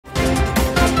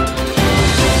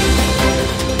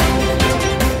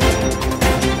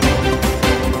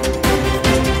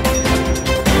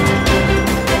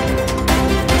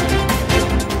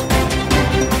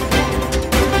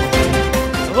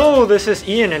this is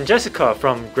Ian and Jessica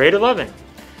from grade 11.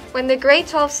 When the grade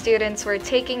 12 students were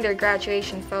taking their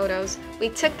graduation photos, we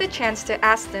took the chance to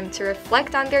ask them to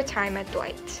reflect on their time at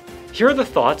Dwight. Here are the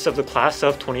thoughts of the class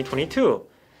of 2022.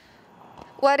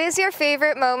 What is your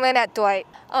favorite moment at Dwight?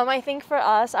 I think for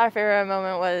us, our favorite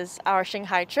moment was our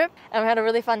Shanghai trip, and we had a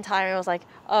really fun time. It was like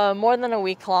more than a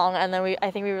week long, and then I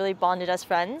think we really bonded as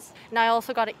friends. And I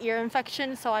also got an ear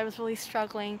infection, so I was really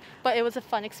struggling, but it was a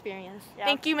fun experience. Yeah.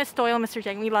 Thank you, Ms. Doyle, Mr.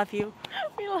 Jang. We love you.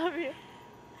 We love you.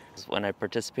 When I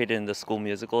participated in the school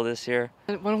musical this year.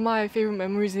 One of my favorite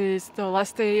memories is the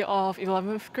last day of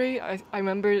 11th grade. I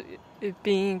remember it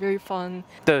being very fun.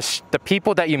 The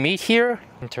people that you meet here,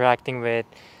 interacting with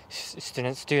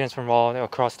students from all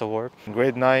across the world.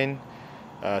 Grade 9,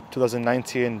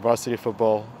 2019 varsity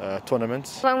football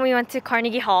tournaments. When we went to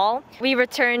Carnegie Hall, we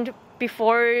returned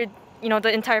before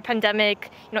the entire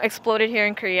pandemic exploded here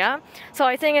in Korea. So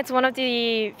I think it's one of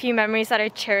the few memories that I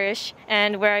cherish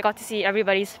and where I got to see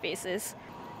everybody's faces.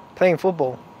 Playing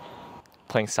football.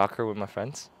 Playing soccer with my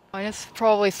friends. I guess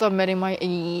probably submitting my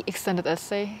extended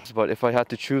essay. But if I had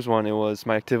to choose one, it was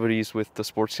my activities with the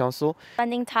sports council.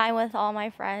 Spending time with all my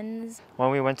friends.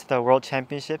 When we went to the World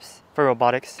Championships for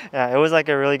robotics, yeah, it was like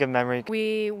a really good memory.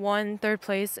 We won 3rd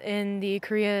place in the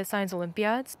Korea Science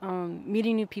Olympiads.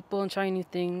 Meeting new people and trying new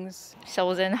things.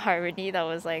 Shows in Harmony, that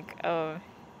was like a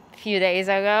few days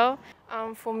ago.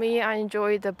 For me, I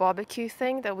enjoyed the barbecue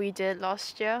thing that we did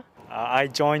last year. I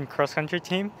joined cross-country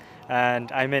team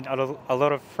and I made a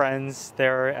lot of friends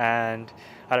there and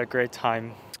had a great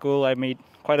time. School, I made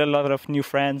quite a lot of new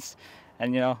friends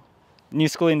and new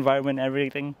school environment,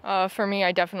 everything. For me,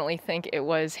 I definitely think it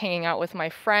was hanging out with my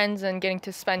friends and getting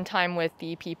to spend time with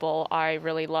the people I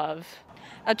really love.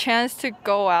 A chance to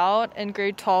go out in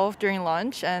grade 12 during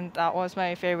lunch, and that was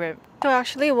my favorite. So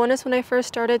actually, one is when I first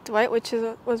started Dwight, which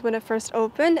was when it first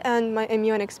opened, and my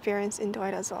MUN experience in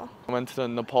Dwight as well. I went to the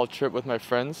Nepal trip with my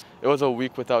friends. It was a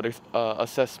week without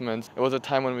assessments. It was a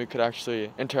time when we could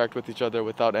actually interact with each other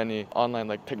without any online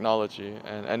technology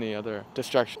and any other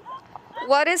distraction.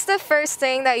 What is the first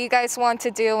thing that you guys want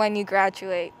to do when you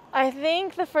graduate? I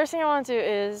think the first thing I want to do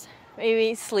is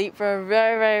maybe sleep for a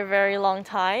very, very, very long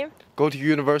time. Go to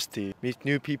university, meet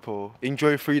new people,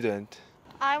 enjoy freedom.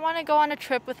 I want to go on a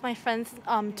trip with my friends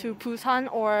to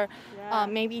Busan or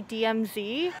maybe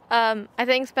DMZ. I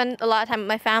think spend a lot of time with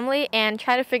my family and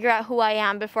try to figure out who I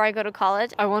am before I go to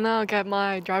college. I want to get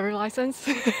my driver's license.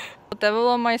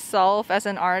 Develop myself as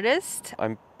an artist.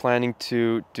 I'm planning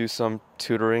to do some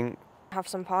tutoring. Have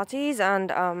some parties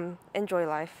and enjoy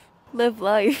life. Live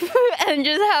life and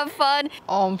just have fun.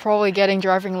 Probably getting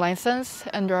driving license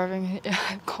and driving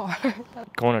a car.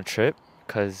 Go on a trip,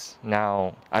 because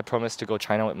now I promised to go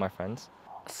China with my friends.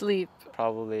 Sleep.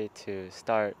 Probably to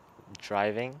start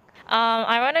driving.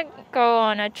 I want to go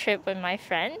on a trip with my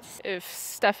friends. If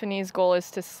Stephanie's goal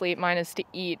is to sleep, mine is to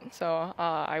eat, so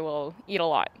I will eat a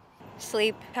lot.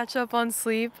 Sleep. Catch up on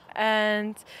sleep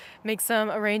and make some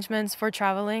arrangements for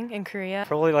traveling in Korea.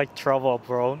 Probably travel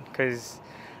abroad, because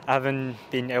I haven't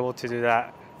been able to do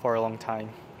that for a long time.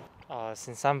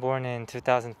 Since I'm born in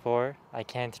 2004, I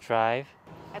can't drive.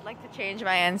 I'd like to change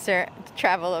my answer to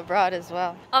travel abroad as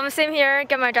well. Same here,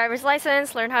 get my driver's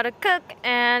license, learn how to cook,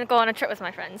 and go on a trip with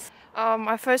my friends.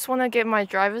 I first want to get my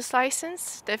driver's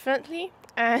license, definitely,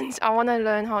 and I want to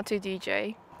learn how to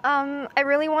DJ. I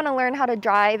really want to learn how to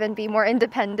drive and be more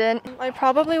independent. I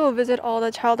probably will visit all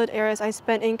the childhood areas I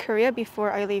spent in Korea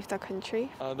before I leave the country.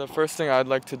 The first thing I'd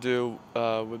like to do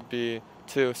would be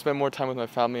to spend more time with my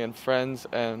family and friends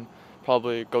and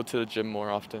probably go to the gym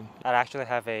more often. I'd actually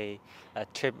have a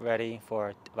trip ready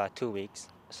for about 2 weeks,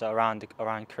 so around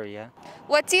Korea.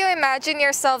 What do you imagine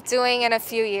yourself doing in a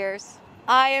few years?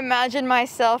 I imagine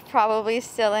myself probably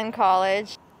still in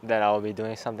college. That I will be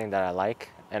doing something that I like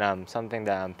and something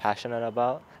that I'm passionate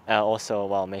about, also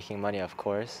while making money, of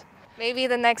course. Maybe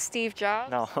the next Steve Jobs?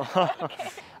 No.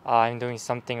 I'm doing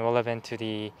something relevant to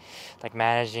the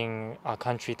managing a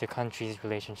country-to-country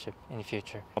relationship in the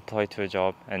future. Apply to a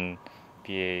job and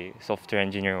be a software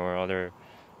engineer or other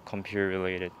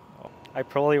computer-related. I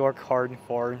probably work hard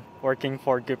for working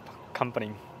for a good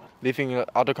company. Living in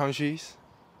other countries?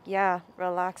 Yeah,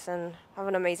 relax and have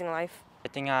an amazing life. I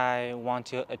think I want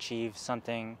to achieve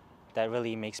something that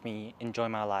really makes me enjoy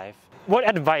my life. What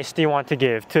advice do you want to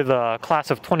give to the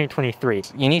class of 2023?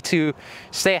 You need to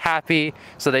stay happy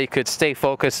so that you could stay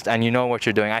focused and you know what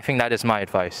you're doing. I think that is my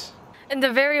advice. In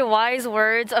the very wise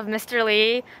words of Mr.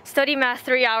 Lee, study math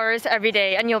 3 hours every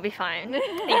day and you'll be fine.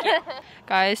 Thank you.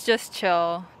 Guys, just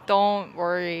chill. don't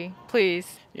worry,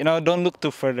 please. You know, don't look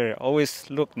too further. Always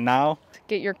look now.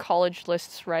 Get your college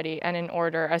lists ready and in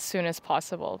order as soon as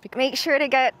possible. Make sure to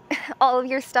get all of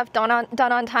your stuff done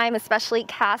on time, especially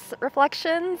CAS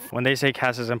reflections. When they say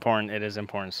CAS is important, it is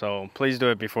important. So please do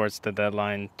it before it's the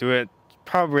deadline. Do it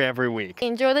probably every week.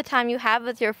 Enjoy the time you have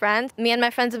with your friends. Me and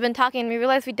my friends have been talking and we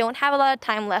realized we don't have a lot of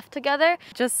time left together.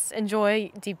 Just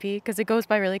enjoy DP because it goes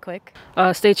by really quick.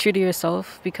 Stay true to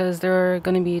yourself because there are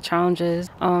going to be challenges.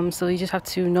 So you just have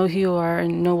to know who you are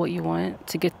and know what you want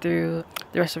to get through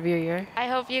the rest of your year. I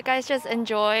hope you guys just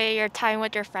enjoy your time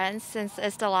with your friends since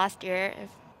it's the last year.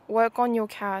 Work on your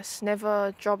CAS,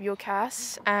 never drop your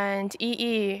CAS, and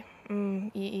EE,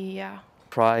 yeah.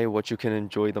 Try what you can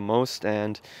enjoy the most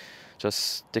and just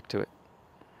stick to it.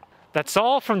 That's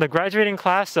all from the graduating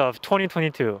class of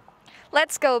 2022.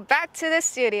 Let's go back to the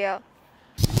studio.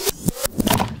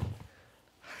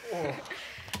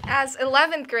 As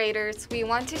 11th graders, we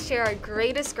want to share our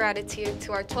greatest gratitude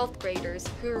to our 12th graders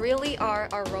who really are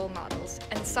our role models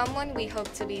and someone we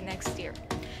hope to be next year.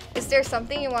 Is there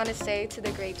something you want to say to the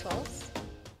grade 12s?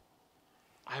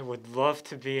 I would love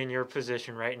to be in your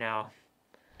position right now.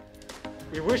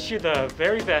 We wish you the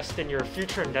very best in your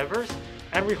future endeavors,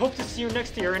 and we hope to see you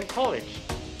next year in college.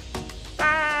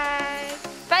 Bye!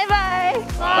 Bye-bye!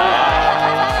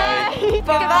 Bye!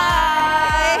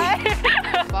 Bye!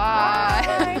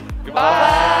 Bye!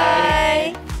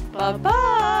 Bye!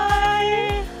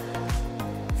 Bye-bye!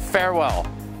 Farewell.